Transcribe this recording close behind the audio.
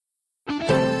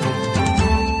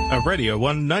Radio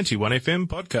 191 FM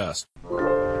podcast.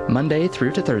 Monday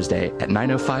through to Thursday at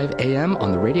 9:05 a.m.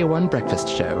 on the Radio 1 Breakfast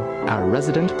Show, our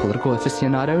resident political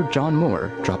aficionado John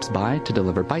Moore drops by to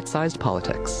deliver bite-sized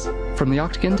politics. From the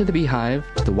Octagon to the Beehive,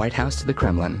 to the White House to the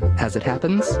Kremlin. As it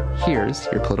happens, here's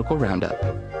your political roundup.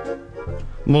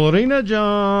 Morena,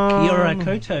 John. Kia ora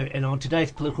koutou, and on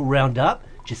today's political roundup,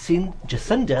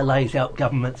 Jacinda lays out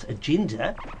government's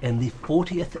agenda and the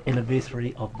 40th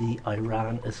anniversary of the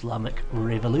Iran Islamic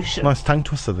Revolution. Nice tongue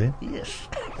twister there. Yes.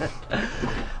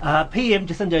 PM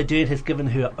Jacinda Ardern has given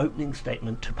her opening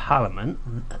statement to Parliament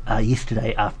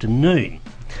yesterday afternoon.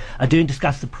 Ardern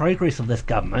discussed the progress of this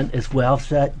government as well as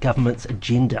the government's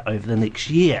agenda over the next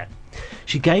year.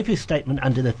 She gave her statement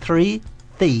under the three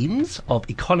themes of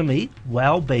economy,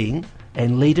 well-being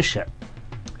and leadership.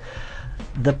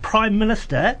 The Prime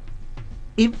Minister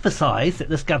emphasised that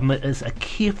this government is a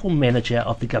careful manager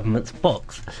of the government's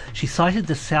books. She cited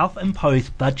the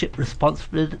self-imposed budget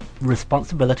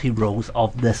responsibility rules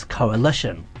of this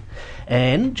coalition.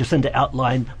 And Jacinda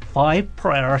outlined 5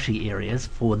 priority areas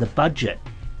for the budget.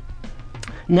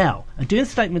 Now, Ardern's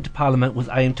statement to Parliament was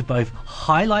aimed to both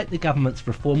highlight the government's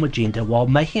reform agenda while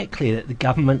making it clear that the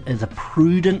government is a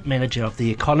prudent manager of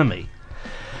the economy.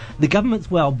 The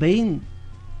government's well-being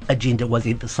agenda was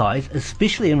emphasised,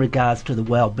 especially in regards to the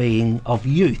well-being of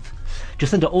youth.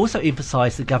 Jacinda also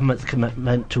emphasised the government's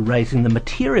commitment to raising the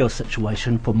material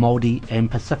situation for Māori and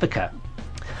Pacifica.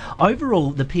 Overall,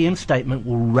 the PM statement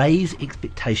will raise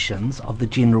expectations of the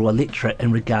general electorate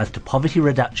in regards to poverty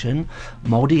reduction,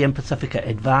 Māori and Pacifica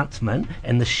advancement,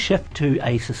 and the shift to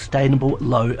a sustainable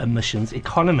low-emissions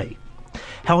economy.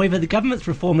 However, the government's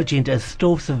reform agenda is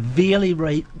still severely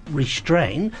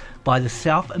restrained by the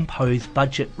self-imposed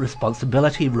budget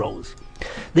responsibility rules.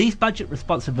 These budget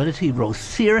responsibility rules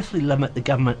seriously limit the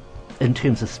government in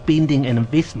terms of spending and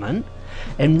investment,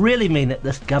 and really mean that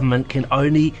this government can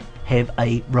only have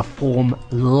a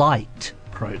reform-light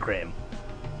program.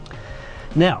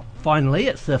 Now, finally,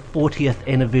 it's the 40th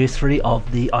anniversary of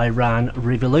the Iran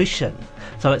Revolution.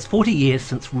 So it's 40 years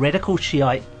since radical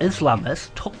Shiite Islamists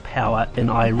took power in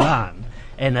Iran,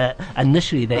 and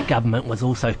initially that government was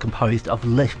also composed of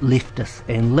leftists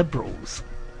and liberals.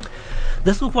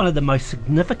 This was one of the most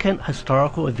significant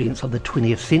historical events of the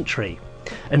 20th century.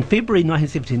 In February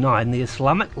 1979, the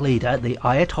Islamic leader, the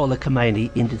Ayatollah Khomeini,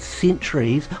 ended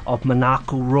centuries of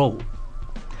monarchical rule.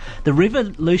 The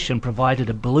revolution provided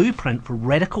a blueprint for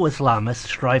radical Islamists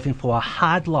striving for a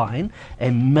hardline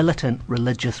and militant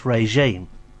religious regime.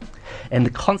 And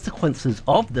the consequences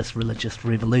of this religious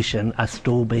revolution are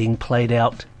still being played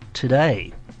out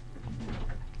today.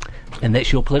 And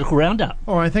that's your political roundup.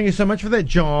 All right, thank you so much for that,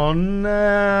 John.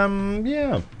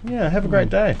 Yeah, have a great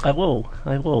day. I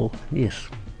will, yes.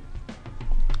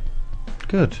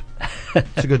 Good.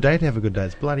 It's a good day to have a good day.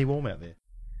 It's bloody warm out there.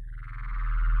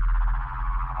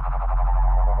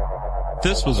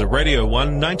 This was a Radio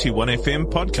 191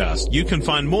 FM podcast. You can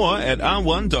find more at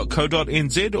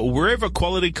r1.co.nz or wherever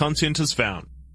quality content is found.